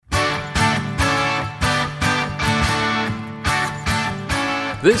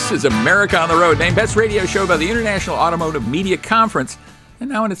This is America on the Road, named Best Radio Show by the International Automotive Media Conference, and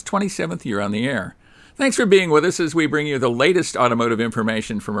now in its 27th year on the air. Thanks for being with us as we bring you the latest automotive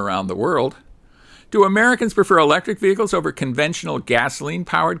information from around the world. Do Americans prefer electric vehicles over conventional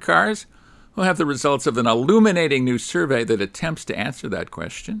gasoline-powered cars? We'll have the results of an illuminating new survey that attempts to answer that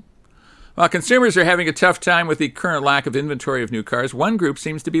question. While consumers are having a tough time with the current lack of inventory of new cars, one group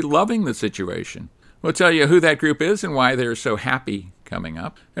seems to be loving the situation. We'll tell you who that group is and why they're so happy coming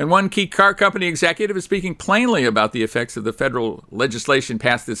up. And one key car company executive is speaking plainly about the effects of the federal legislation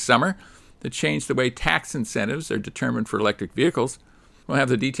passed this summer that changed the way tax incentives are determined for electric vehicles. We'll have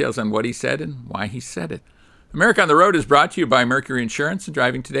the details on what he said and why he said it. America on the Road is brought to you by Mercury Insurance and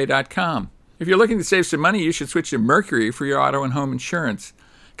DrivingToday.com. If you're looking to save some money, you should switch to Mercury for your auto and home insurance.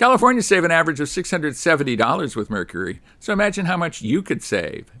 Californians save an average of $670 with Mercury, so imagine how much you could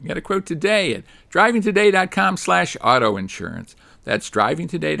save. Get a quote today at drivingtoday.com/auto insurance. That's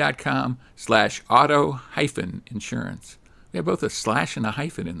drivingtoday.com/auto-insurance. We have both a slash and a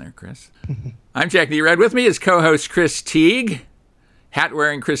hyphen in there, Chris. I'm Jack Nerad. With me is co-host Chris Teague.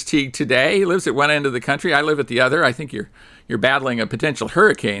 Hat-wearing Chris Teague today. He lives at one end of the country. I live at the other. I think you're battling a potential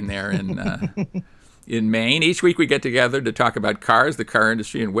hurricane there in Maine. Each week we get together to talk about cars, the car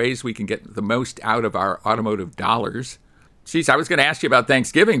industry, and ways we can get the most out of our automotive dollars. Geez, I was going to ask you about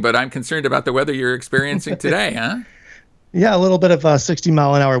Thanksgiving, but I'm concerned about the weather you're experiencing today, huh? Yeah, a little bit of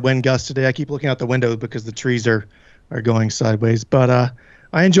 60-mile-an-hour wind gust today. I keep looking out the window because the trees are going sideways. But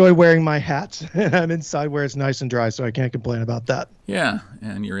I enjoy wearing my hat. I'm inside where it's nice and dry, so I can't complain about that. Yeah,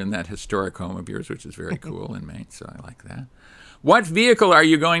 and you're in that historic home of yours, which is very cool in Maine, so I like that. What vehicle are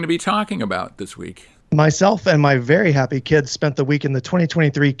you going to be talking about this week? Myself and my very happy kids spent the week in the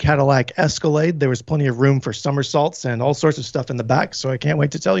 2023 Cadillac Escalade. There was plenty of room for somersaults and all sorts of stuff in the back, so I can't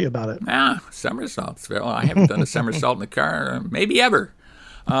wait to tell you about it. Somersaults. Well, I haven't done a somersault in the car, maybe ever.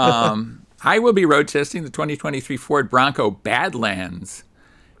 I will be road testing the 2023 Ford Bronco Badlands,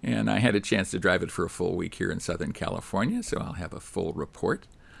 and I had a chance to drive it for a full week here in Southern California, so I'll have a full report.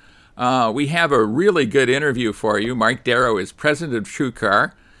 We have a really good interview for you. Mark Darrow is president of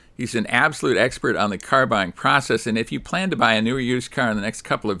TrueCar. He's an absolute expert on the car buying process, and if you plan to buy a new or used car in the next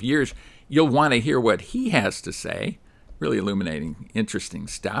couple of years, you'll want to hear what he has to say. Really illuminating, interesting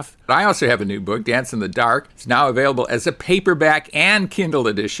stuff. I also have a new book, Dance in the Dark. It's now available as a paperback and Kindle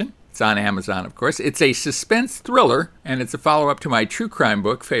edition. It's on Amazon, of course. It's a suspense thriller, and it's a follow-up to my true crime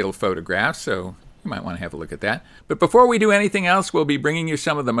book, Fatal Photographs, so you might want to have a look at that. But before we do anything else, we'll be bringing you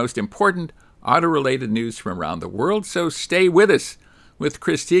some of the most important auto-related news from around the world, so stay with us. With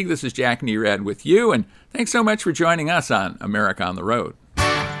Chris Teague, this is Jack Nerad with you, and thanks so much for joining us on America on the Road.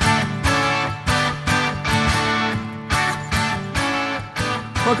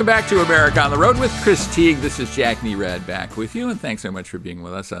 Welcome back to America on the Road with Chris Teague. This is Jack Nerad back with you, and thanks so much for being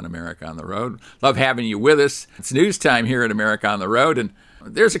with us on America on the Road. Love having you with us. It's news time here at America on the Road, and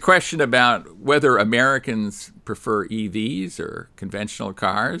there's a question about whether Americans prefer EVs or conventional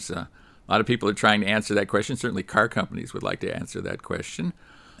cars. A lot of people are trying to answer that question. Certainly car companies would like to answer that question.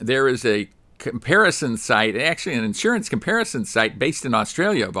 There is a comparison site, actually an insurance comparison site based in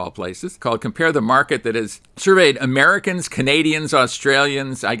Australia, of all places, called Compare the Market, that has surveyed Americans, Canadians,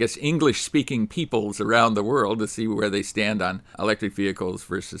 Australians, I guess English-speaking peoples around the world to see where they stand on electric vehicles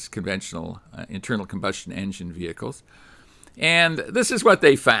versus conventional internal combustion engine vehicles. And this is what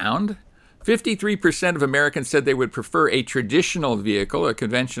they found. 53% of Americans said they would prefer a traditional vehicle, a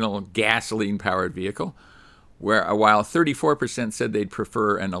conventional gasoline-powered vehicle, while 34% said they'd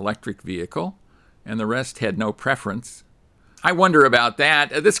prefer an electric vehicle, and the rest had no preference. I wonder about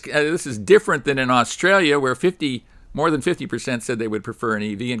that. This is different than in Australia, where more than 50% said they would prefer an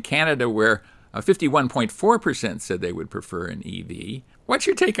EV, in Canada, where 51.4% said they would prefer an EV. What's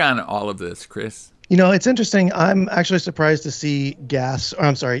your take on all of this, Chris? You know, it's interesting. I'm actually surprised to see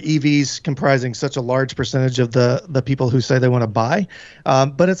EVs comprising such a large percentage of the people who say they want to buy.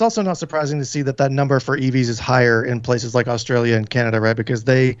 But it's also not surprising to see that number for EVs is higher in places like Australia and Canada, right? Because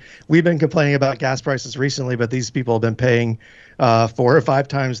we've been complaining about gas prices recently, but these people have been paying 4 or 5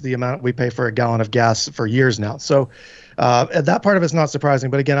 times the amount we pay for a gallon of gas for years now. So that part of it's not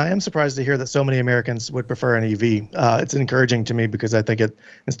surprising. But again, I am surprised to hear that so many Americans would prefer an EV. It's encouraging to me because I think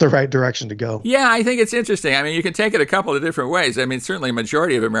it's the right direction to go. Yeah, I think it's interesting. I mean, you can take it a couple of different ways. I mean, certainly a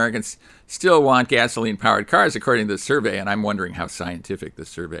majority of Americans still want gasoline-powered cars, according to the survey, and I'm wondering how scientific this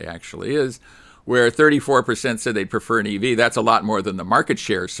survey actually is. where 34% said they'd prefer an EV. That's a lot more than the market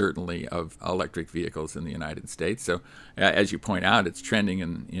share, certainly, of electric vehicles in the United States. So, as you point out, it's trending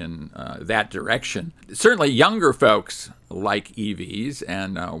in that direction. Certainly, younger folks like EVs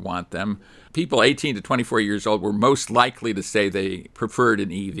and want them. People 18 to 24 years old were most likely to say they preferred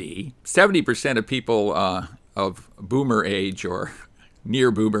an EV. 70% of people of boomer age or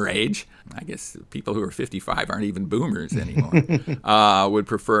near boomer age, I guess people who are 55 aren't even boomers anymore, would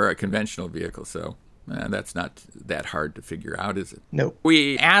prefer a conventional vehicle. So that's not that hard to figure out, is it? Nope.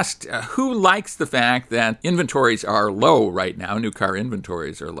 We asked who likes the fact that inventories are low right now. New car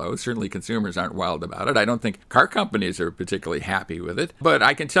inventories are low. Certainly consumers aren't wild about it. I don't think car companies are particularly happy with it. But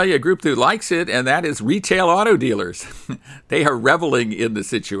I can tell you a group that likes it, and that is retail auto dealers. They are reveling in the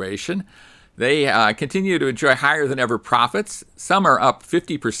situation. They continue to enjoy higher than ever profits. Some are up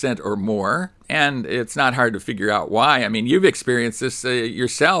 50% or more, and it's not hard to figure out why. I mean, you've experienced this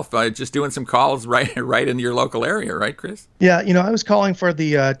yourself, just doing some calls right in your local area, right, Chris? Yeah, I was calling for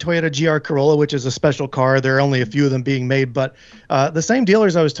the Toyota GR Corolla, which is a special car. There are only a few of them being made, but the same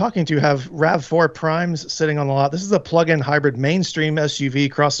dealers I was talking to have RAV4 Primes sitting on the lot. This is a plug-in hybrid mainstream SUV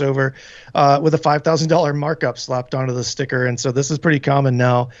crossover with a $5,000 markup slapped onto the sticker, and so this is pretty common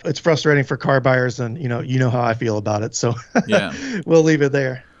now. It's frustrating for car buyers, and you know how I feel about it, so yeah. We'll leave it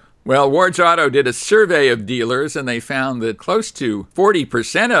there. Well, Ward's Auto did a survey of dealers, and they found that close to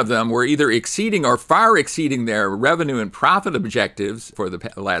 40% of them were either exceeding or far exceeding their revenue and profit objectives for the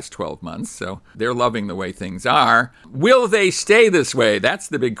last 12 months. So they're loving the way things are. Will they stay this way? That's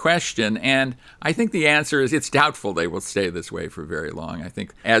the big question. And I think the answer is it's doubtful they will stay this way for very long. I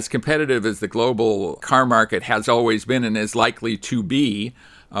think as competitive as the global car market has always been and is likely to be,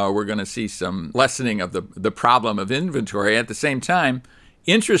 we're going to see some lessening of the problem of inventory. At the same time,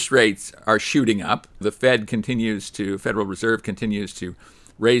 interest rates are shooting up. The Federal Reserve continues to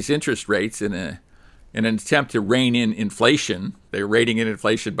raise interest rates in an attempt to rein in inflation. They're reining in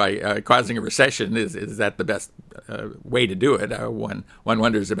inflation by causing a recession. Is that the best way to do it? One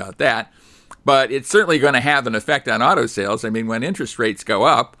wonders about that. But it's certainly going to have an effect on auto sales. I mean, when interest rates go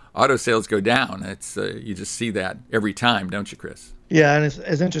up, auto sales go down. It's you just see that every time, don't you, Chris? Yeah, and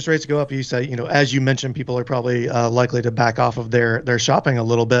as interest rates go up, you say, as you mentioned, people are probably likely to back off of their shopping a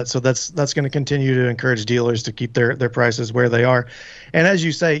little bit. So that's going to continue to encourage dealers to keep their prices where they are. And as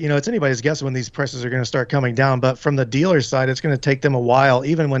you say, it's anybody's guess when these prices are going to start coming down. But from the dealer's side, it's going to take them a while.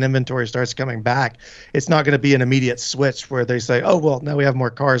 Even when inventory starts coming back, it's not going to be an immediate switch where they say, oh, well, now we have more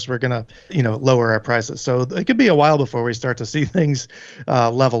cars, we're going to, lower our prices. So it could be a while before we start to see things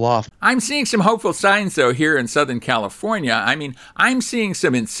level off. I'm seeing some hopeful signs, though, here in Southern California. I mean, I'm seeing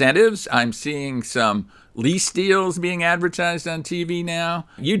some incentives. I'm seeing some lease deals being advertised on TV now.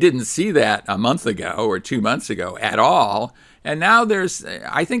 You didn't see that a month ago or 2 months ago at all. And now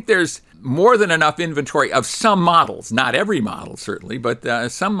I think there's more than enough inventory of some models, not every model certainly,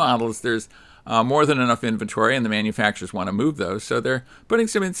 but some models there's more than enough inventory and the manufacturers want to move those. So they're putting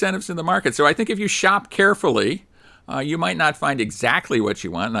some incentives in the market. So I think if you shop carefully, you might not find exactly what you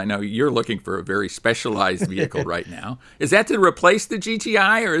want. And I know you're looking for a very specialized vehicle right now. Is that to replace the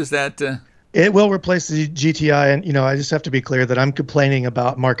GTI or is that... It will replace the GTI. And, I just have to be clear that I'm complaining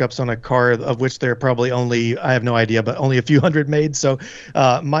about markups on a car of which there are probably only, I have no idea, but only a few hundred made. So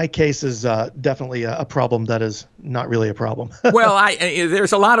my case is definitely a problem that is not really a problem. Well,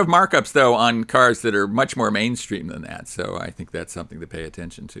 there's a lot of markups, though, on cars that are much more mainstream than that. So I think that's something to pay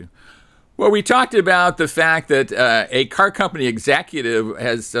attention to. Well, we talked about the fact that a car company executive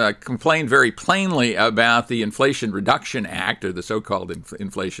has complained very plainly about the Inflation Reduction Act, or the so-called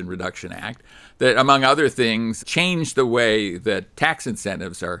Inflation Reduction Act, that, among other things, changed the way that tax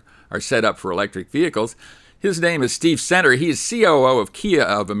incentives are set up for electric vehicles. His name is Steve Center. He is COO of Kia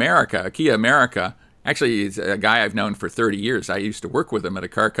America. Actually, he's a guy I've known for 30 years. I used to work with him at a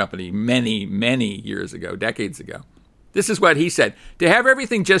car company many, many years ago, decades ago. This is what he said. To have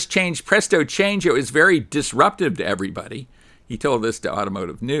everything just change presto changeo is very disruptive to everybody. He told this to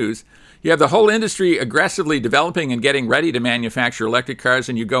Automotive News. You have the whole industry aggressively developing and getting ready to manufacture electric cars,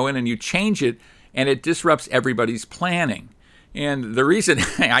 and you go in and you change it, and it disrupts everybody's planning. And the reason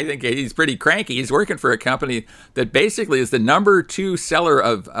I think he's pretty cranky, he's working for a company that basically is the number 2 seller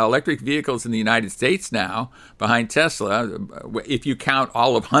of electric vehicles in the United States now, behind Tesla. If you count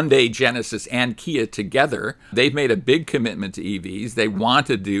all of Hyundai, Genesis, and Kia together, they've made a big commitment to EVs. They want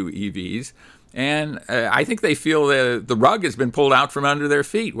to do EVs. And I think they feel the rug has been pulled out from under their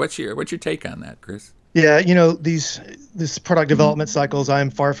feet. What's your take on that, Chris? Yeah, these product development cycles. I'm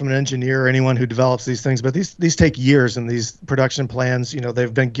far from an engineer or anyone who develops these things, but these take years, and these production plans,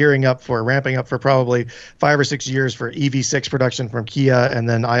 they've been ramping up for probably 5 or 6 years for EV6 production from Kia, and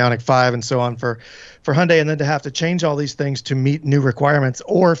then Ioniq 5 and so on for Hyundai, and then to have to change all these things to meet new requirements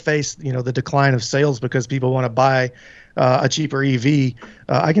or face the decline of sales because people want to buy a cheaper EV.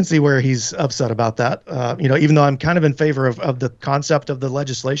 I can see where he's upset about that. Even though I'm kind of in favor of the concept of the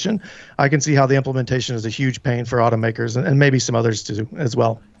legislation, I can see how the implementation is a huge pain for automakers and maybe some others too as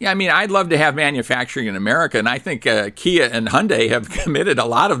well. Yeah, I mean, I'd love to have manufacturing in America, and I think Kia and Hyundai have committed a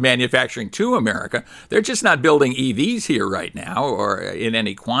lot of manufacturing to America. They're just not building EVs here right now or in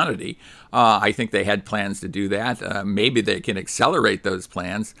any quantity. I think they had plans to do that. Maybe they can accelerate those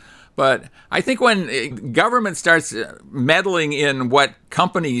plans. But I think when government starts meddling in what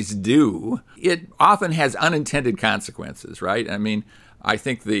companies do, it often has unintended consequences, right? I mean, I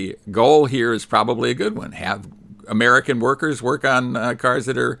think the goal here is probably a good one. Have American workers work on cars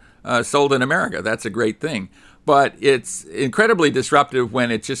that are sold in America. That's a great thing. But it's incredibly disruptive when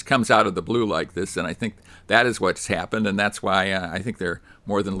it just comes out of the blue like this. And I think that is what's happened. And that's why I think they're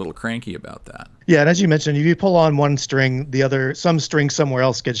more than a little cranky about that. Yeah, and as you mentioned, if you pull on one string, some string somewhere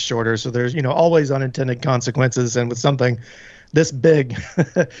else gets shorter. So there's always unintended consequences, and with something this big,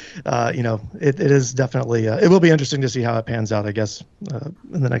 it is definitely it will be interesting to see how it pans out, I guess,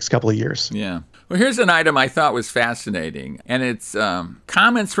 in the next couple of years. Yeah. Well, here's an item I thought was fascinating, and it's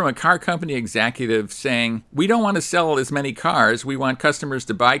comments from a car company executive saying, "We don't want to sell as many cars. We want customers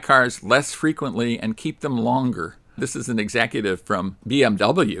to buy cars less frequently and keep them longer." This is an executive from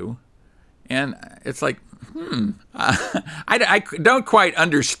BMW. And it's like, I don't quite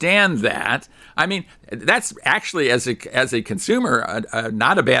understand that. I mean, that's actually, as a consumer,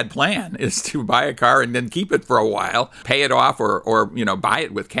 not a bad plan, is to buy a car and then keep it for a while, pay it off, or buy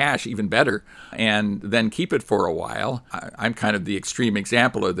it with cash, even better, and then keep it for a while. I'm kind of the extreme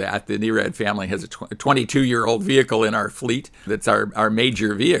example of that. The Nerad family has a 22-year-old vehicle in our fleet that's our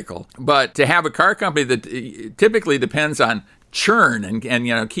major vehicle. But to have a car company that typically depends on churn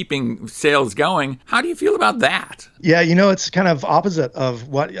and keeping sales going. How do you feel about that? Yeah, it's kind of opposite of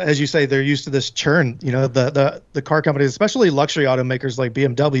what, as you say, they're used to this churn. The car companies, especially luxury automakers like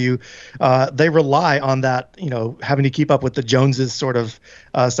BMW, they rely on that, having to keep up with the Joneses sort of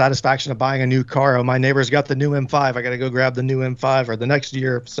satisfaction of buying a new car. Oh, my neighbor's got the new M5. I got to go grab the new M5 or the next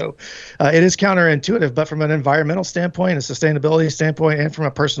year. So it is counterintuitive, but from an environmental standpoint, a sustainability standpoint, and from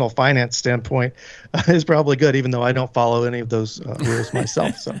a personal finance standpoint, is probably good, even though I don't follow any of those rules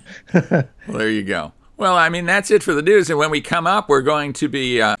myself. So well, there you go. Well, I mean, that's it for the news. And when we come up, we're going to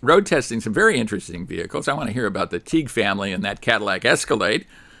be road testing some very interesting vehicles. I want to hear about the Teague family and that Cadillac Escalade.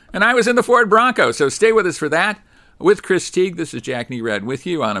 And I was in the Ford Bronco, so stay with us for that. With Chris Teague, this is Jack Nerad with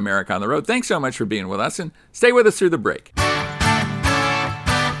you on America on the Road. Thanks so much for being with us, and stay with us through the break.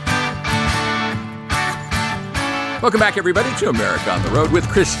 Welcome back, everybody, to America on the Road with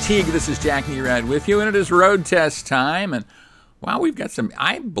Chris Teague. This is Jack Nerad with you, and it is road test time. And wow, we've got some,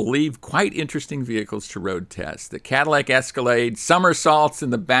 I believe, quite interesting vehicles to road test. The Cadillac Escalade, somersaults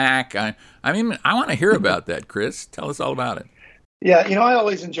in the back. I want to hear about that, Chris. Tell us all about it. Yeah, I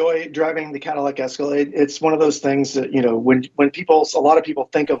always enjoy driving the Cadillac Escalade. It's one of those things that, when a lot of people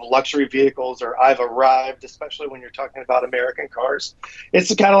think of luxury vehicles or I've arrived, especially when you're talking about American cars, it's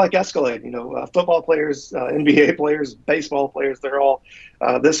the Cadillac Escalade. Football players, NBA players, baseball players, they're all,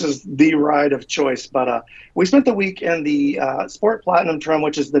 this is the ride of choice. But we spent the week in the Sport Platinum trim,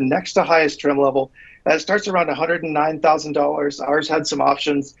 which is the next to highest trim level. It starts around $109,000. Ours had some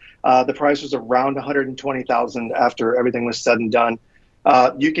options. The price was around $120,000 after everything was said and done.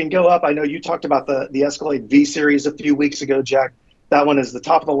 You can go up. I know you talked about the Escalade V Series a few weeks ago, Jack. That one is the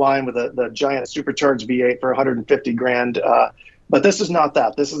top of the line with the giant supercharged V8 for $150,000. But this is not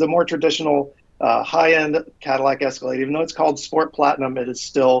that. This is a more traditional high-end Cadillac Escalade. Even though it's called Sport Platinum, it is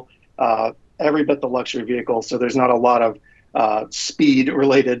still every bit the luxury vehicle. So there's not a lot of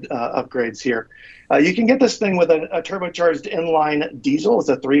speed-related upgrades here. You can get this thing with a turbocharged inline diesel. It's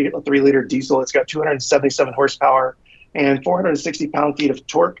a 3-liter diesel. It's got 277 horsepower and 460 pound-feet of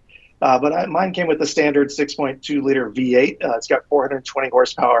torque. But mine came with the standard 6.2-liter V8. It's got 420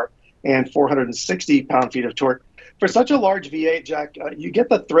 horsepower and 460 pound-feet of torque. For such a large V8, Jack, you get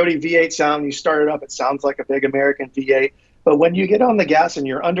the throaty V8 sound. You start it up, it sounds like a big American V8. But when you get on the gas and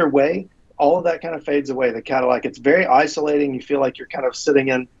you're underway, all of that kind of fades away. The Cadillac, it's very isolating. You feel like you're kind of sitting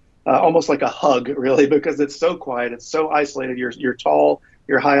in almost like a hug, really, because it's so quiet. It's so isolated. You're tall.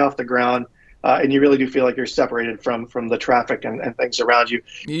 You're high off the ground. And you really do feel like you're separated from the traffic and things around you.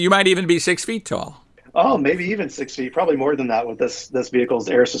 You might even be 6 feet tall. Oh, maybe even 6 feet, probably more than that with this vehicle's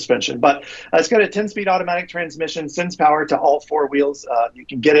air suspension. But it's got a 10-speed automatic transmission, sends power to all four wheels. You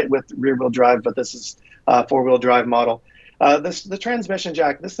can get it with rear-wheel drive, but this is a four-wheel drive model. The transmission,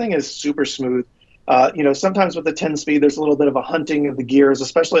 Jack, this thing is super smooth. Sometimes with the 10-speed, there's a little bit of a hunting of the gears,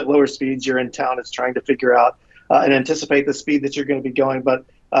 especially at lower speeds. You're in town, it's trying to figure out and anticipate the speed that you're going to be going. But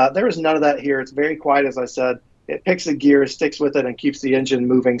there is none of that here. It's very quiet, as I said. It picks a gear, sticks with it, and keeps the engine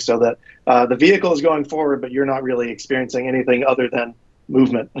moving so that the vehicle is going forward, but you're not really experiencing anything other than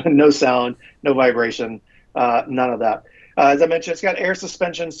movement. No sound, no vibration, none of that. As I mentioned, it's got air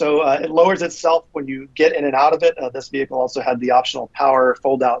suspension, so it lowers itself when you get in and out of it. This vehicle also had the optional power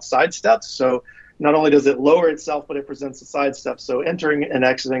fold-out side steps, so not only does it lower itself, but it presents a side step. So entering and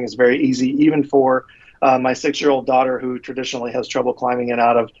exiting is very easy, even for my 6-year-old daughter, who traditionally has trouble climbing in and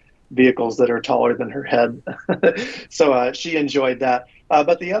out of vehicles that are taller than her head. So she enjoyed that.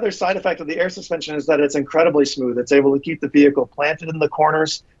 But the other side effect of the air suspension is that it's incredibly smooth. It's able to keep the vehicle planted in the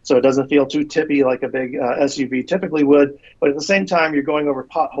corners so it doesn't feel too tippy like a big SUV typically would. But at the same time, you're going over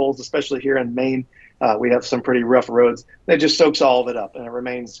potholes, especially here in Maine. We have some pretty rough roads. It just soaks all of it up, and it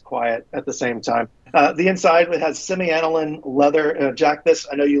remains quiet at the same time. The inside, it has semi-aniline leather. Jack,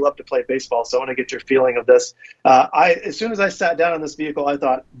 I know you love to play baseball, so I want to get your feeling of this. As soon as I sat down in this vehicle, I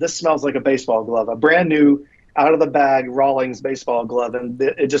thought, this smells like a baseball glove, a brand new, out of the bag Rawlings baseball glove, and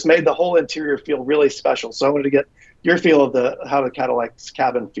it just made the whole interior feel really special. So I wanted to get your feel of how the Cadillac's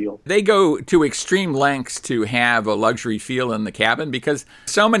cabin feel. They go to extreme lengths to have a luxury feel in the cabin because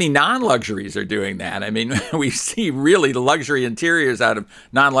so many non-luxuries are doing that. I mean, we see really luxury interiors out of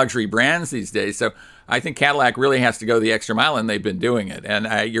non-luxury brands these days. So I think Cadillac really has to go the extra mile, and they've been doing it.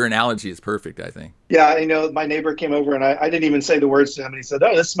 And your analogy is perfect, I think. Yeah, my neighbor came over, and I didn't even say the words to him, and he said,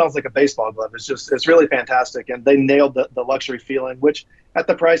 "Oh, this smells like a baseball glove." It's really fantastic, and they nailed the luxury feeling, which at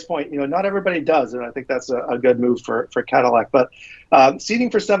the price point, not everybody does, and I think that's a good move for Cadillac. But seating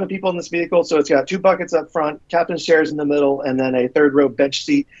for 7 people in this vehicle, so it's got 2 buckets up front, captain's chairs in the middle, and then a third row bench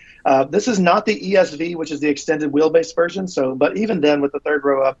seat. This is not the ESV, which is the extended wheelbase version. But even then, with the third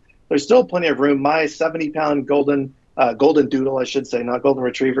row up, there's still plenty of room. My 70-pound golden doodle, I should say, not golden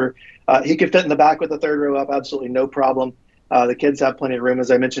retriever, he could fit in the back with the third row up, absolutely no problem. The kids have plenty of room,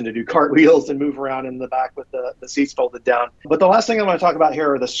 as I mentioned, to do cartwheels and move around in the back with the seats folded down. But the last thing I want to talk about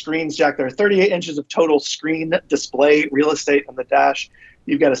here are the screens, Jack. There are 38 inches of total screen display real estate on the dash.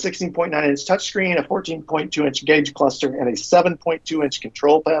 You've got a 16.9-inch touchscreen, a 14.2-inch gauge cluster, and a 7.2-inch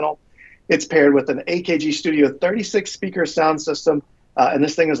control panel. It's paired with an AKG Studio 36-speaker sound system, and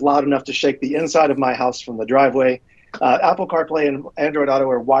this thing is loud enough to shake the inside of my house from the driveway. Apple CarPlay and Android Auto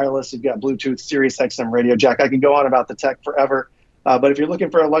are wireless. You've got Bluetooth, Sirius XM radio jack. I can go on about the tech forever. But if you're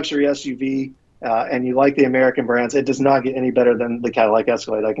looking for a luxury SUV and you like the American brands, it does not get any better than the Cadillac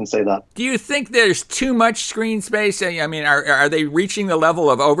Escalade. I can say that. Do you think there's too much screen space? I mean, are they reaching the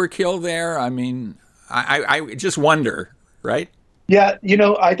level of overkill there? I mean, I just wonder, right? Yeah,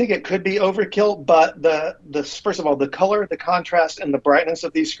 I think it could be overkill, but the first of all, the color, the contrast, and the brightness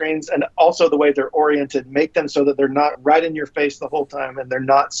of these screens, and also the way they're oriented, make them so that they're not right in your face the whole time, and they're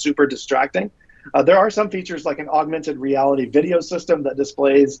not super distracting. There are some features like an augmented reality video system that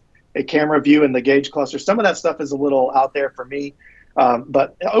displays a camera view in the gauge cluster. Some of that stuff is a little out there for me,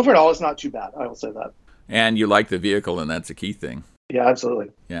 but overall, it's not too bad. I will say that. And you like the vehicle, and that's a key thing. Yeah,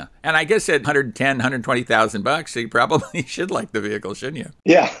 absolutely. Yeah. And I guess at $120,000, you probably should like the vehicle, shouldn't you?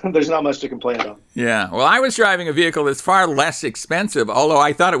 Yeah, there's not much to complain about. Yeah. Well, I was driving a vehicle that's far less expensive, although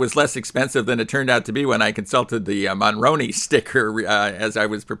I thought it was less expensive than it turned out to be when I consulted the Monroney sticker as I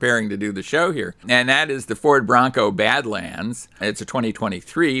was preparing to do the show here. And that is the Ford Bronco Badlands. It's a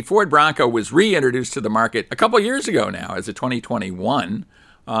 2023. Ford Bronco was reintroduced to the market a couple years ago now as a 2021.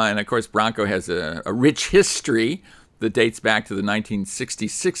 And, of course, Bronco has a rich history that dates back to the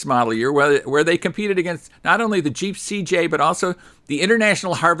 1966 model year, where they competed against not only the Jeep CJ, but also the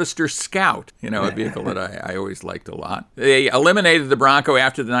International Harvester Scout, a vehicle that I always liked a lot. They eliminated the Bronco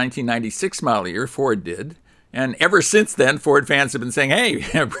after the 1996 model year, Ford did. And ever since then, Ford fans have been saying,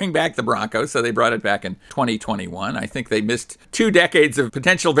 hey, bring back the Bronco. So they brought it back in 2021. I think they missed 2 decades of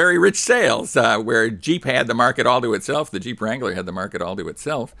potential very rich sales where Jeep had the market all to itself. The Jeep Wrangler had the market all to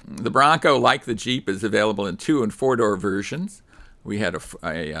itself. The Bronco, like the Jeep, is available in 2- and 4-door versions. We had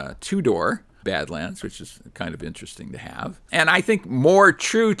a 2-door Badlands, which is kind of interesting to have. And I think more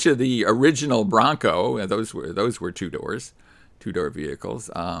true to the original Bronco, those were 2 doors. 2-door vehicles.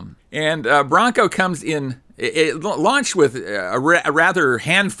 And Bronco comes in, it launched with a rather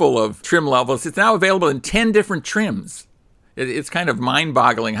handful of trim levels. It's now available in 10 different trims. It's kind of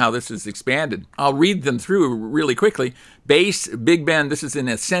mind-boggling how this has expanded. I'll read them through really quickly. Base, Big Bend, this is in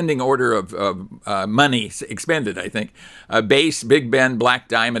ascending order of money expended, I think. Base, Big Bend, Black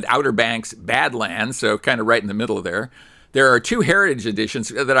Diamond, Outer Banks, Badlands, so kind of right in the middle there. There are 2 heritage editions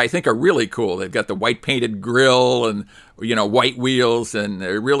that I think are really cool. They've got the white painted grill and, white wheels, and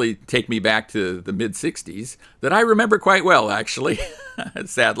they really take me back to the mid-'60s that I remember quite well, actually,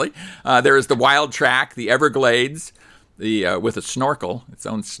 sadly. There is the Wild Track, the Everglades, with a snorkel, its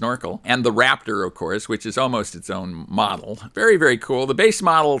own snorkel, and the Raptor, of course, which is almost its own model. Very, very cool. The base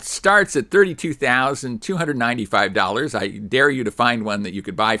model starts at $32,295. I dare you to find one that you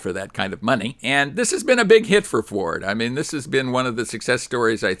could buy for that kind of money. And this has been a big hit for Ford. I mean, this has been one of the success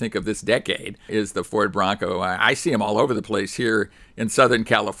stories, I think, of this decade, is the Ford Bronco. I see them all over the place here in Southern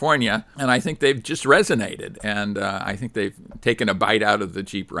California, and I think they've just resonated. And I think they've taken a bite out of the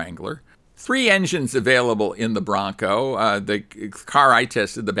Jeep Wrangler. 3 engines available in the Bronco. The car I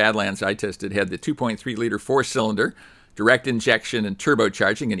tested, the Badlands I tested, had the 2.3-liter 4-cylinder, direct injection and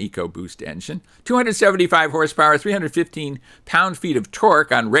turbocharging, an EcoBoost engine. 275 horsepower, 315 pound-feet of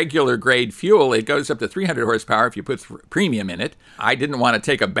torque on regular grade fuel. It goes up to 300 horsepower if you put premium in it. I didn't want to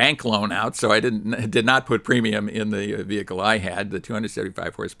take a bank loan out, so I did not put premium in the vehicle I had. The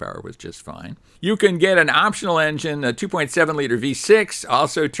 275 horsepower was just fine. You can get an optional engine, a 2.7-liter V6,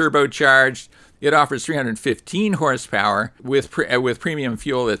 also turbocharged. It offers 315 horsepower. With premium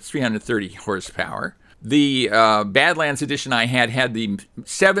fuel, it's 330 horsepower. The Badlands edition I had the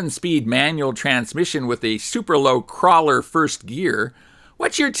 7-speed manual transmission with a super low crawler first gear.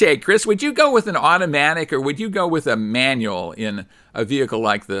 What's your take, Chris? Would you go with an automatic or would you go with a manual in a vehicle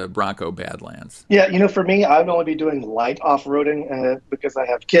like the Bronco Badlands? Yeah, for me, I would only be doing light off-roading because I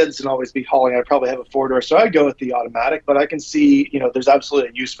have kids and always be hauling. I'd probably have a 4-door, so I'd go with the automatic. But I can see, there's absolutely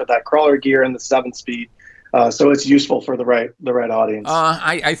a use for that crawler gear and the 7-speed. So it's useful for the right audience.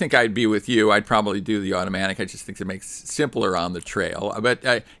 I think I'd be with you. I'd probably do the automatic. I just think it makes it simpler on the trail. But,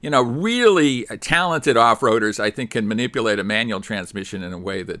 really talented off-roaders, I think, can manipulate a manual transmission in a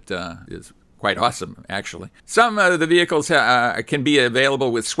way that is quite awesome, actually. Some of the vehicles can be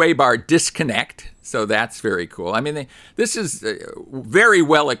available with sway bar disconnect, so that's very cool. I mean, this is very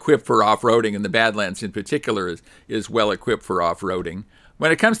well equipped for off-roading, and the Badlands in particular is well equipped for off-roading.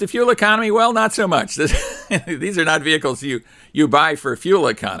 When it comes to fuel economy, well, not so much. These are not vehicles you buy for fuel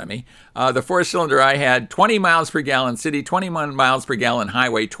economy. The 4-cylinder I had, 20 miles per gallon city, 21 miles per gallon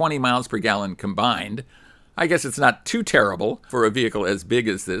highway, 20 miles per gallon combined. I guess it's not too terrible for a vehicle as big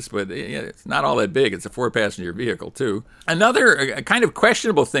as this, but it's not all that big. It's a 4-passenger vehicle, too. Another kind of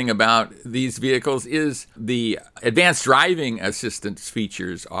questionable thing about these vehicles is the advanced driving assistance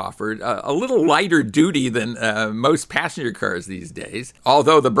features offered. A little lighter duty than most passenger cars these days.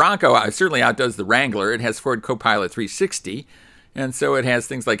 Although the Bronco certainly outdoes the Wrangler. It has Ford Copilot 360. And so it has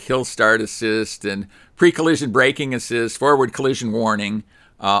things like hill start assist and pre-collision braking assist, forward collision warning,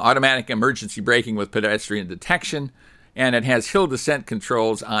 automatic emergency braking with pedestrian detection, and it has hill descent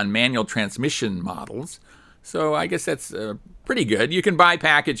controls on manual transmission models. So I guess that's pretty good. You can buy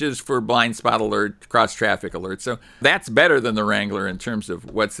packages for blind spot alert, cross traffic alert. So that's better than the Wrangler in terms of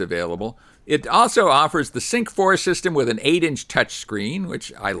what's available. It also offers the Sync 4 system with an 8-inch touchscreen,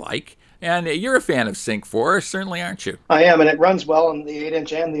 which I like. And you're a fan of Sync 4, certainly, aren't you? I am, and it runs well on the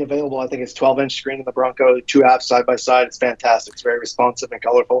 8-inch and the available, I think it's 12-inch screen in the Bronco, 2 apps side by side. It's fantastic. It's very responsive and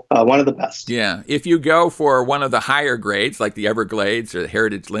colorful. One of the best. Yeah. If you go for one of the higher grades, like the Everglades or the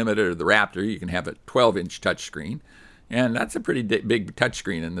Heritage Limited or the Raptor, you can have a 12-inch touchscreen. And that's a pretty big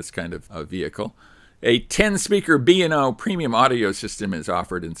touchscreen in this kind of vehicle. A 10-speaker B&O premium audio system is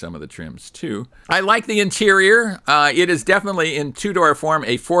offered in some of the trims, too. I like the interior. It is definitely, in two-door form,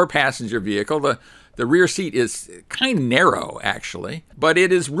 a 4-passenger vehicle. The rear seat is kind of narrow, actually, but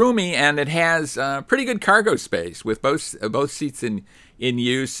it is roomy, and it has pretty good cargo space with both seats in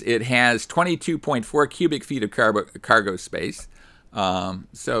use. It has 22.4 cubic feet of cargo space,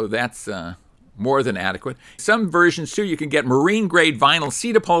 so that's more than adequate. Some versions, too, you can get marine-grade vinyl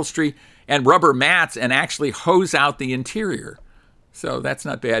seat upholstery and rubber mats and actually hose out the interior. So that's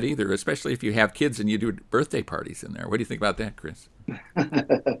not bad either, especially if you have kids and you do birthday parties in there. What do you think about that, Chris?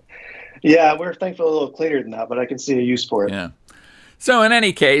 Yeah, we're thankfully a little cleaner than that, but I can see a use for it. Yeah. So in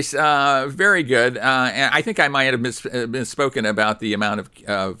any case, very good. I think I might have misspoken about the amount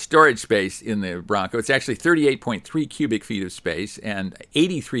of storage space in the Bronco. It's actually 38.3 cubic feet of space and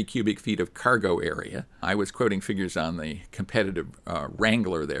 83 cubic feet of cargo area. I was quoting figures on the competitive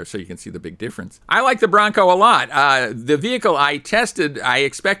Wrangler there, so you can see the big difference. I like the Bronco a lot. The vehicle I tested, I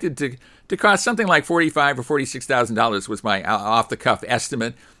expected to to cost something like $45,000 or $46,000 was my off-the-cuff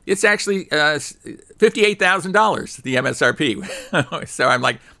estimate. It's actually $58,000, the MSRP. So I'm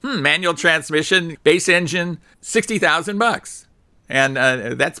like, manual transmission, base engine, $60,000. And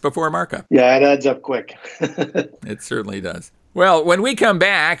that's before markup. Yeah, it adds up quick. It certainly does. Well, when we come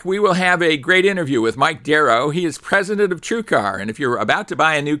back, we will have a great interview with Mike Darrow. He is president of TrueCar. And if you're about to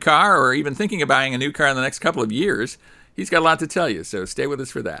buy a new car or even thinking of buying a new car in the next couple of years, he's got a lot to tell you. So stay with us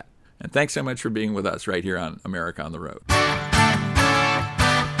for that. And thanks so much for being with us right here on America on the Road.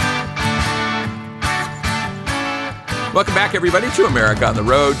 Welcome back, everybody, to America on the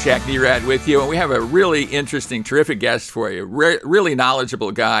Road. Jack Nerad with you. And we have a really interesting, terrific guest for you. Really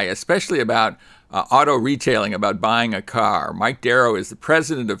knowledgeable guy, especially about auto retailing, about buying a car. Mike Darrow is the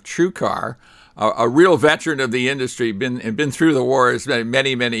president of TrueCar, a real veteran of the industry, been through the wars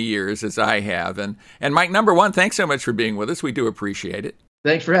many, many years, as I have. And Mike, number one, thanks so much for being with us. We do appreciate it.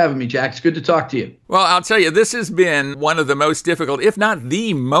 Thanks for having me, Jack. It's good to talk to you. Well, I'll tell you, this has been one of the most difficult, if not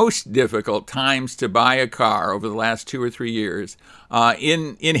the most difficult times to buy a car over the last 2 or 3 years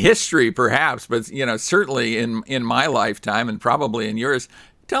in history, perhaps, but certainly in my lifetime and probably in yours.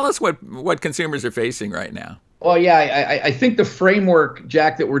 Tell us what consumers are facing right now. Well, yeah, I think the framework,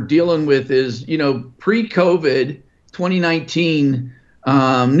 Jack, that we're dealing with is, pre-COVID, 2019.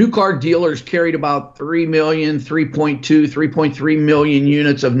 New car dealers carried about 3 million, 3.3 million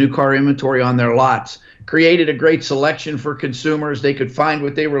units of new car inventory on their lots. Created a great selection for consumers. They could find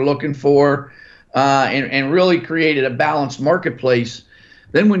what they were looking for and really created a balanced marketplace.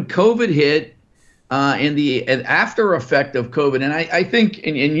 Then when COVID hit and the after effect of COVID, and I think,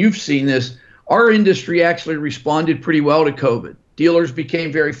 and you've seen this, our industry actually responded pretty well to COVID. Dealers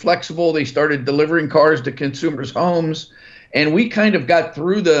became very flexible. They started delivering cars to consumers' homes. And we kind of got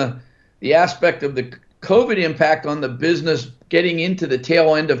through the aspect of the COVID impact on the business getting into the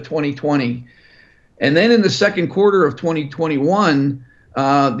tail end of 2020. And then in the second quarter of 2021,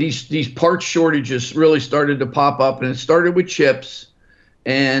 these parts shortages really started to pop up, and it started with chips.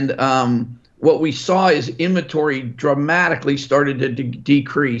 And what we saw is inventory dramatically started to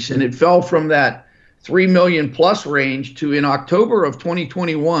decrease, and it fell from that 3 million plus range to, in October of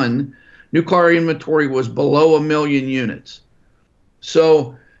 2021, new car inventory was below 1 million units.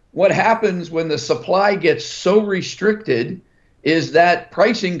 So what happens when the supply gets so restricted is that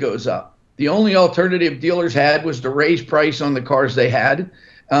pricing goes up. The only alternative dealers had was to raise price on the cars they had,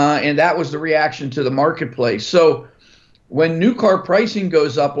 and that was the reaction to the marketplace. So when new car pricing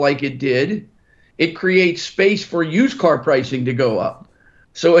goes up like it did, it creates space for used car pricing to go up.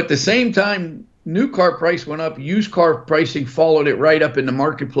 So at the same time new car price went up, used car pricing followed it right up in the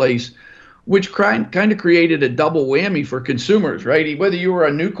marketplace, which kind of created a double whammy for consumers, right? Whether you were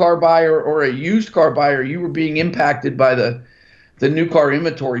a new car buyer or a used car buyer, you were being impacted by the new car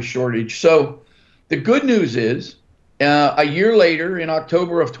inventory shortage. So the good news is a year later, in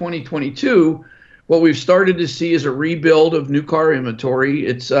October of 2022, what we've started to see is a rebuild of new car inventory.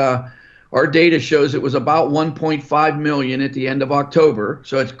 It's our data shows it was about 1.5 million at the end of October.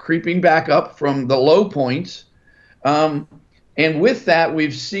 So it's creeping back up from the low points. And with that,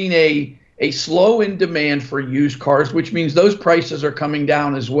 we've seen a slow in demand for used cars, which means those prices are coming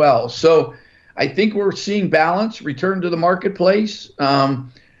down as well. So I think we're seeing balance return to the marketplace.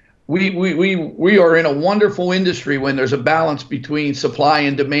 We are in a wonderful industry when there's a balance between supply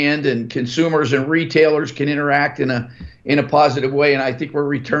and demand, and consumers and retailers can interact in a positive way. And I think we're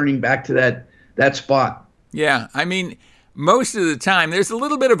returning back to that spot. Yeah, I mean, most of the time there's a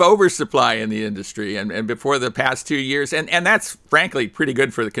little bit of oversupply in the industry, and before the past 2 years, and that's frankly pretty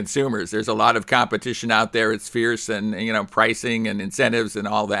good for the consumers. There's a lot of competition out there. It's fierce, and pricing and incentives and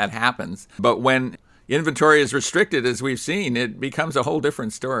all that happens. But when inventory is restricted, as we've seen, it becomes a whole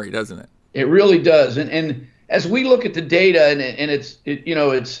different story, doesn't it? It really does. And as we look at the data, and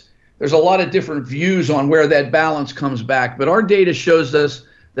there's a lot of different views on where that balance comes back, but our data shows us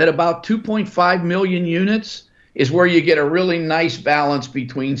that about 2.5 million units is where you get a really nice balance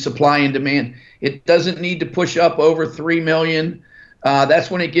between supply and demand. It doesn't need to push up over 3 million.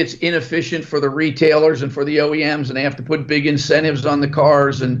 That's when it gets inefficient for the retailers and for the OEMs, and they have to put big incentives on the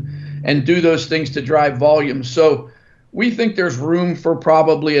cars and do those things to drive volume. So we think there's room for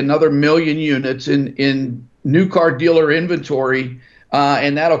probably another 1 million units in new car dealer inventory,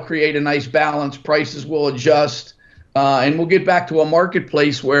 and that'll create a nice balance. Prices will adjust, and we'll get back to a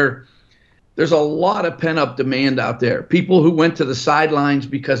marketplace where there's a lot of pent-up demand out there. People who went to the sidelines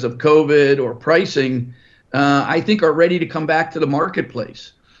because of COVID or pricing, I think are ready to come back to the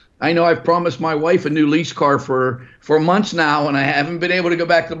marketplace. I know I've promised my wife a new lease car for months now, and I haven't been able to go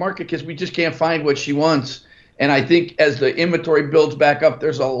back to the market because we just can't find what she wants. And I think as the inventory builds back up,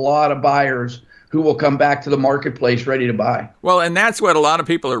 there's a lot of buyers who will come back to the marketplace ready to buy. Well, and that's what a lot of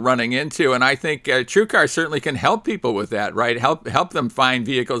people are running into, and I think TrueCar certainly can help people with that, right? Help them find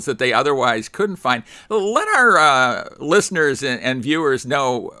vehicles that they otherwise couldn't find. Let our listeners and viewers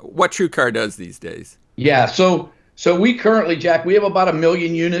know what TrueCar does these days. Yeah, so we currently, Jack, we have about 1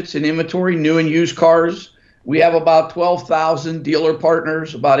 million units in inventory, new and used cars. We have about 12,000 dealer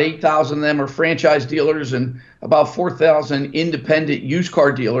partners. About 8,000 of them are franchise dealers, and about 4,000 independent used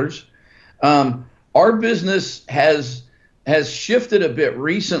car dealers. Our business has shifted a bit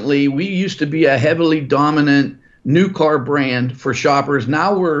recently. We used to be a heavily dominant new car brand for shoppers.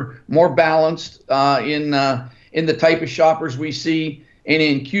 Now we're more balanced in the type of shoppers we see. And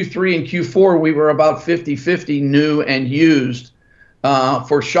in Q3 and Q4, we were about 50-50 new and used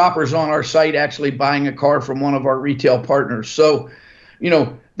for shoppers on our site actually buying a car from one of our retail partners. So,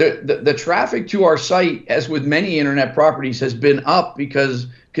 the traffic to our site, as with many internet properties, has been up because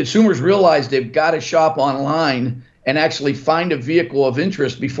consumers realize they've got to shop online and actually find a vehicle of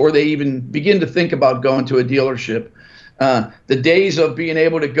interest before they even begin to think about going to a dealership. The days of being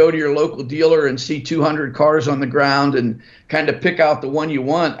able to go to your local dealer and see 200 cars on the ground and kind of pick out the one you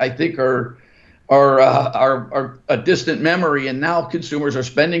want, I think are a distant memory. And now consumers are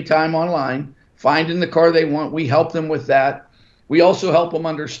spending time online, finding the car they want. We help them with that. We also help them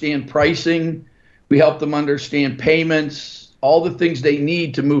understand pricing. We help them understand payments, all the things they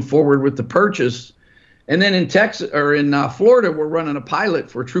need to move forward with the purchase. And then in Texas or in Florida, we're running a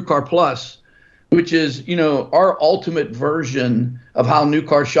pilot for TrueCar Plus, which is, our ultimate version of how new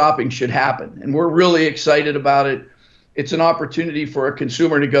car shopping should happen. And we're really excited about it. It's an opportunity for a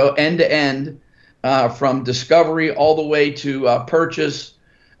consumer to go end to end from discovery all the way to purchase.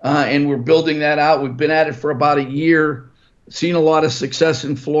 And we're building that out. We've been at it for about a year, seen a lot of success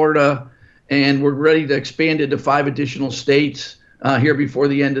in Florida, and we're ready to expand it to 5 additional states here before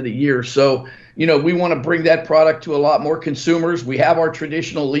the end of the year. So, we want to bring that product to a lot more consumers. We have our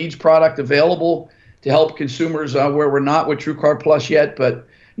traditional leads product available to help consumers where we're not with TrueCar Plus yet, but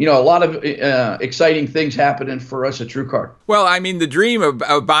a lot of exciting things happening for us at TrueCar. Well, I mean, the dream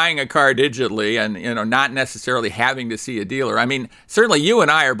of buying a car digitally and, not necessarily having to see a dealer. I mean, certainly you and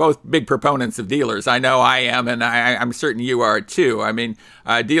I are both big proponents of dealers. I know I am, and I'm certain you are too. I mean,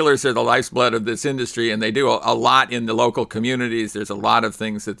 dealers are the lifeblood of this industry, and they do a lot in the local communities. There's a lot of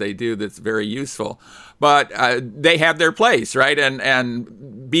things that they do that's very useful. But they have their place, right?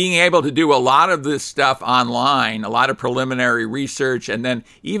 And being able to do a lot of this stuff online, a lot of preliminary research, and then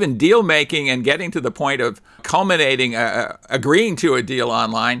even deal making and getting to the point of culminating, agreeing to a deal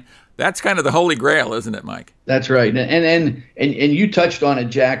online, that's kind of the holy grail, isn't it, Mike? That's right. And you touched on it,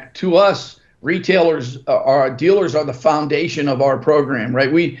 Jack. To us, retailers, our dealers are the foundation of our program,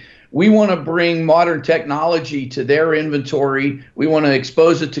 right? We want to bring modern technology to their inventory. We want to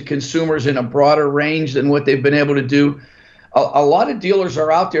expose it to consumers in a broader range than what they've been able to do. A lot of dealers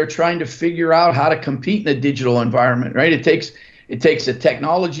are out there trying to figure out how to compete in a digital environment, right? It takes a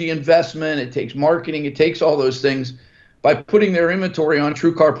technology investment, it takes marketing, it takes all those things. By putting their inventory on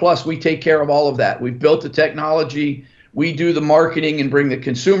TrueCar Plus, we take care of all of that. We've built the technology, we do the marketing and bring the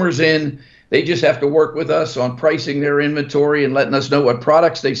consumers in. They just have to work with us on pricing their inventory and letting us know what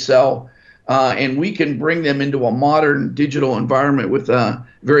products they sell. And we can bring them into a modern digital environment with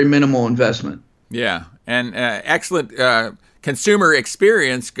very minimal investment. Yeah, and excellent consumer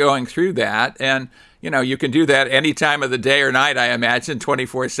experience going through that. And, you can do that any time of the day or night, I imagine,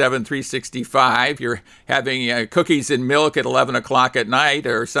 24/7, 365. You're having cookies and milk at 11 o'clock at night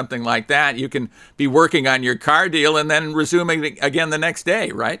or something like that. You can be working on your car deal and then resuming again the next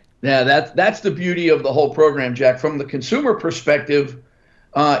day, right? Yeah, that's the beauty of the whole program, Jack. From the consumer perspective,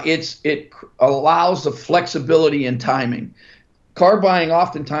 it allows the flexibility and timing. Car buying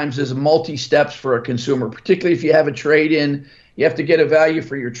oftentimes is multi-steps for a consumer, particularly if you have a trade-in. You have to get a value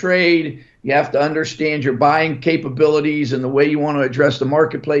for your trade. You have to understand your buying capabilities and the way you want to address the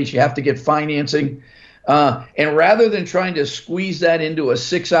marketplace. You have to get financing. And rather than trying to squeeze that into a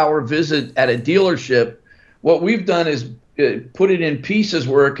 6-hour visit at a dealership, what we've done is put it in pieces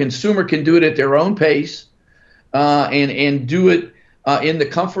where a consumer can do it at their own pace and do it in the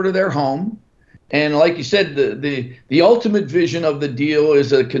comfort of their home. And like you said, the ultimate vision of the deal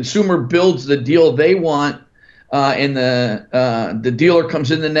is a consumer builds the deal they want, and the dealer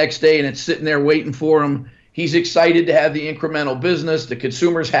comes in the next day and it's sitting there waiting for him. He's excited to have the incremental business. The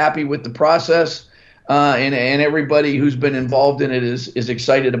consumer's happy with the process, and everybody who's been involved in it is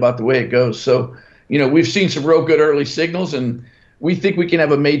excited about the way it goes. So, we've seen some real good early signals, and we think we can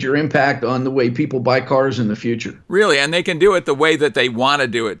have a major impact on the way people buy cars in the future. Really, and they can do it the way that they want to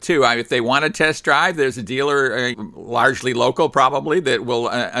do it, too. If they want to test drive, there's a dealer, largely local probably, that will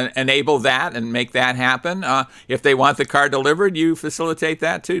enable that and make that happen. If they want the car delivered, you facilitate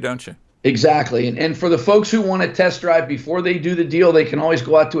that, too, don't you? Exactly. And for the folks who want to test drive before they do the deal, they can always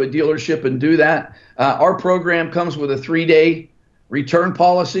go out to a dealership and do that. Our program comes with a 3-day return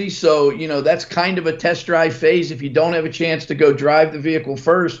policy. So, that's kind of a test drive phase. If you don't have a chance to go drive the vehicle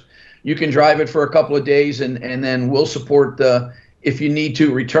first, you can drive it for a couple of days and then we'll support if you need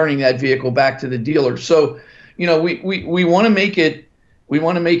to, returning that vehicle back to the dealer. So, we want to make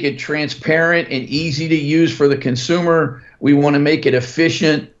it transparent and easy to use for the consumer. We want to make it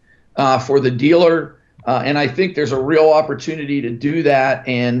efficient for the dealer. And I think there's a real opportunity to do that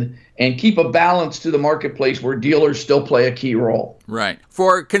and keep a balance to the marketplace where dealers still play a key role. Right.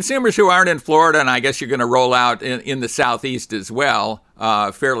 For consumers who aren't in Florida, and I guess you're going to roll out in the Southeast as well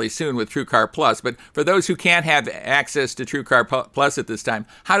fairly soon with TrueCar Plus, but for those who can't have access to TrueCar Plus at this time,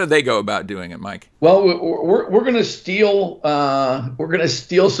 how do they go about doing it, Mike? Well, we're going to steal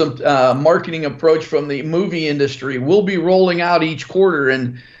some marketing approach from the movie industry. We'll be rolling out each quarter,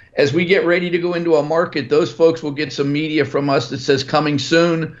 and as we get ready to go into a market, those folks will get some media from us that says coming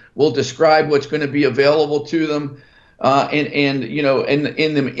soon. We'll describe what's going to be available to them. And in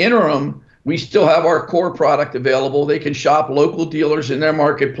the interim, we still have our core product available. They can shop local dealers in their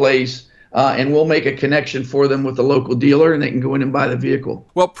marketplace, and we'll make a connection for them with the local dealer, and they can go in and buy the vehicle.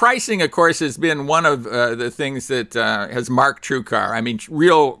 Well, pricing, of course, has been one of the things that has marked TrueCar. I mean,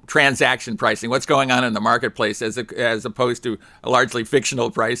 real transaction pricing, what's going on in the marketplace as opposed to a largely fictional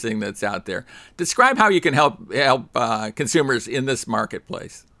pricing that's out there. Describe how you can help consumers in this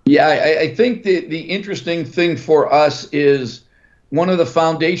marketplace. Yeah, I think the interesting thing for us is one of the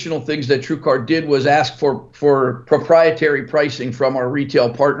foundational things that TrueCar did was ask for proprietary pricing from our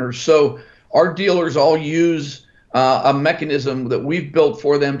retail partners. So our dealers all use a mechanism that we've built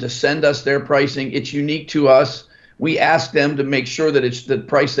for them to send us their pricing. It's unique to us. We ask them to make sure that it's the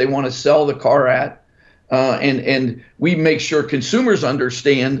price they want to sell the car at. And we make sure consumers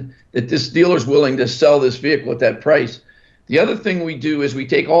understand that this dealer's willing to sell this vehicle at that price. The other thing we do is we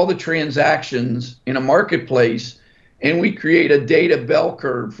take all the transactions in a marketplace and we create a data bell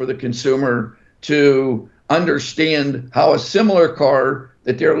curve for the consumer to understand how a similar car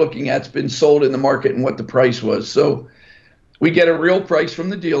that they're looking at's been sold in the market and what the price was. So we get a real price from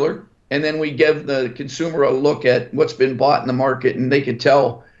the dealer, and then we give the consumer a look at what's been bought in the market, and they can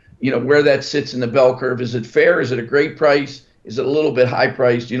tell, where that sits in the bell curve. Is it fair? Is it a great price? Is it a little bit high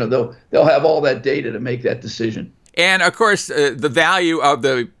priced? They'll have all that data to make that decision. And of course, the value of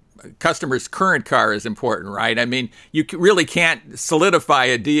the customer's current car is important, right? I mean, you really can't solidify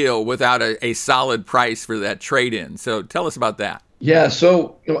a deal without a solid price for that trade-in. So tell us about that. Yeah,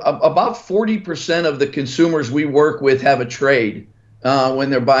 so about 40% of the consumers we work with have a trade when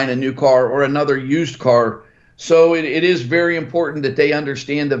they're buying a new car or another used car. So it is very important that they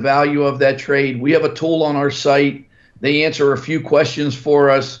understand the value of that trade. We have a tool on our site. They answer a few questions for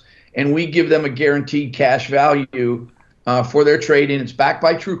us, and we give them a guaranteed cash value for their trade-in. It's backed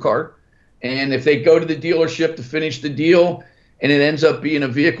by TrueCar. And if they go to the dealership to finish the deal and it ends up being a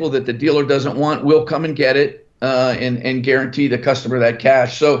vehicle that the dealer doesn't want, we'll come and get it and guarantee the customer that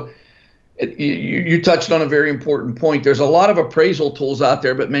cash. So you touched on a very important point. There's a lot of appraisal tools out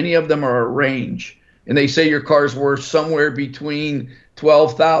there, but many of them are a range. And they say your car's worth somewhere between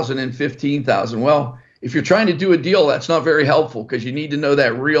 $12,000 and $15,000. Well, if you're trying to do a deal, that's not very helpful because you need to know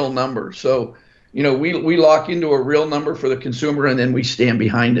that real number. So we lock into a real number for the consumer, and then we stand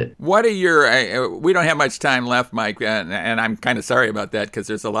behind it. What are your, we don't have much time left, Mike, and I'm kind of sorry about that because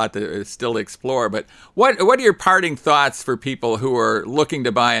there's a lot to still explore, but what are your parting thoughts for people who are looking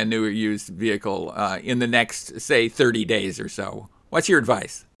to buy a new or used vehicle in the next, say, 30 days or so? What's your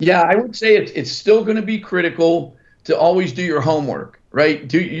advice? Yeah, I would say it's still going to be critical to always do your homework, right?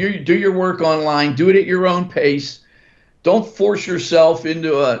 Do your work online, do it at your own pace. Don't force yourself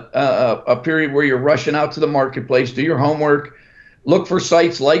into a period where you're rushing out to the marketplace. Do your homework. Look for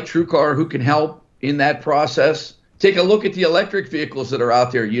sites like TrueCar who can help in that process. Take a look at the electric vehicles that are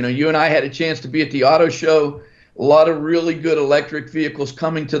out there. You and I had a chance to be at the auto show. A lot of really good electric vehicles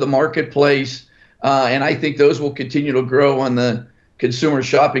coming to the marketplace, and I think those will continue to grow on the consumer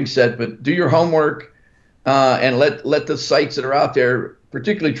shopping set. But do your homework and let the sites that are out there,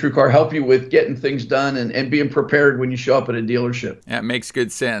 particularly TrueCar, help you with getting things done and being prepared when you show up at a dealership. That makes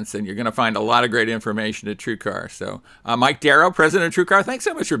good sense, and you're going to find a lot of great information at TrueCar. So, Mike Darrow, president of TrueCar, thanks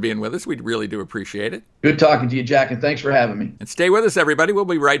so much for being with us. We really do appreciate it. Good talking to you, Jack, and thanks for having me. And stay with us, everybody. We'll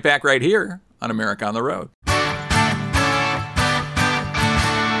be right back right here on America on the Road.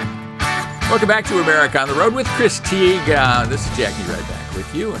 Welcome back to America on the Road with Chris Teague. This is Jackie Red back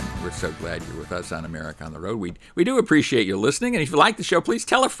with you, and we're so glad you're with us on America on the Road. We do appreciate you listening, and if you like the show, please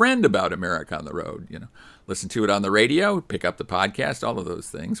tell a friend about America on the Road. Listen to it on the radio, pick up the podcast, all of those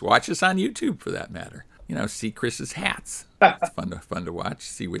things. Watch us on YouTube, for that matter. See Chris's hats. It's fun to watch.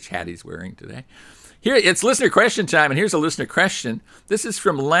 See which hat he's wearing today. Here, it's listener question time, and here's a listener question. This is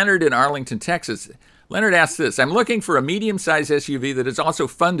from Leonard in Arlington, Texas. Leonard asks this: I'm looking for a medium-sized SUV that is also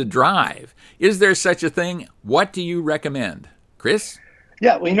fun to drive. Is there such a thing? What do you recommend? Chris?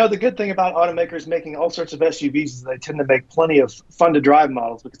 Yeah, well, the good thing about automakers making all sorts of SUVs is they tend to make plenty of fun-to-drive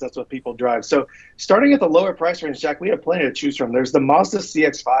models because that's what people drive. So starting at the lower price range, Jack, we have plenty to choose from. There's the Mazda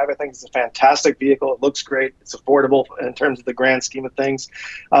CX-5. I think it's a fantastic vehicle. It looks great. It's affordable in terms of the grand scheme of things.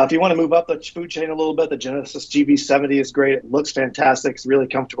 If you want to move up the food chain a little bit, the Genesis GV70 is great. It looks fantastic. It's really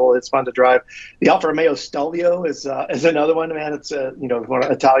comfortable. It's fun to drive. The Alfa Romeo Stelvio is another one, man. It's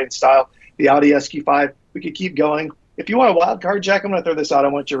Italian style. The Audi SQ5. We could keep going. If you want a wild card, Jack, I'm going to throw this out. I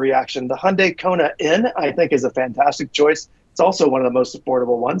want your reaction. The Hyundai Kona N, I think, is a fantastic choice. It's also one of the most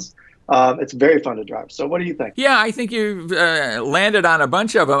affordable ones. It's very fun to drive. So what do you think? Yeah, I think you've landed on a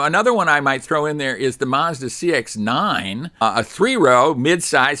bunch of them. Another one I might throw in there is the Mazda CX-9, a three-row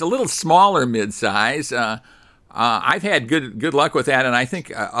midsize, a little smaller midsize. I've had good luck with that, and I think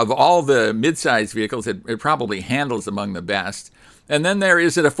of all the midsize vehicles, it probably handles among the best. And then there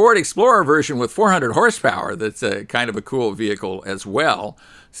is a Ford Explorer version with 400 horsepower that's a kind of a cool vehicle as well.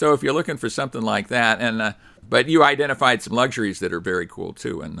 So if you're looking for something like that, but you identified some luxuries that are very cool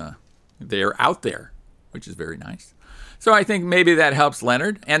too, and they're out there, which is very nice. So I think maybe that helps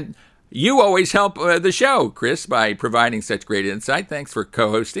Leonard. And you always help the show, Chris, by providing such great insight. Thanks for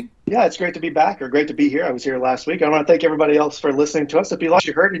co-hosting. Yeah, it's great to be back, or great to be here. I was here last week. I want to thank everybody else for listening to us. If you like what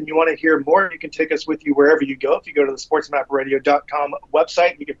you heard and you want to hear more, you can take us with you wherever you go. If you go to the sportsmapradio.com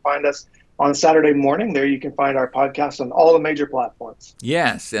website, you can find us on Saturday morning. There you can find our podcast on all the major platforms.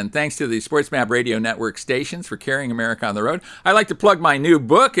 Yes, and thanks to the SportsMap Radio Network stations for carrying America on the Road. I'd like to plug my new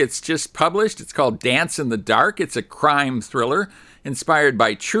book. It's just published. It's called Dance in the Dark. It's a crime thriller inspired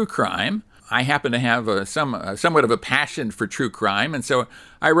by true crime. I happen to have somewhat of a passion for true crime, and so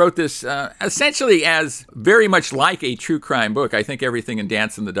I wrote this essentially as very much like a true crime book. I think everything in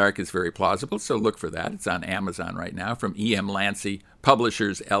Dance in the Dark is very plausible, so look for that. It's on Amazon right now from E.M. Lancy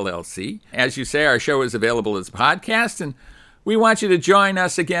Publishers, LLC. As you say, our show is available as a podcast, and we want you to join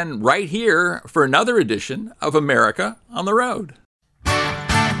us again right here for another edition of America on the Road.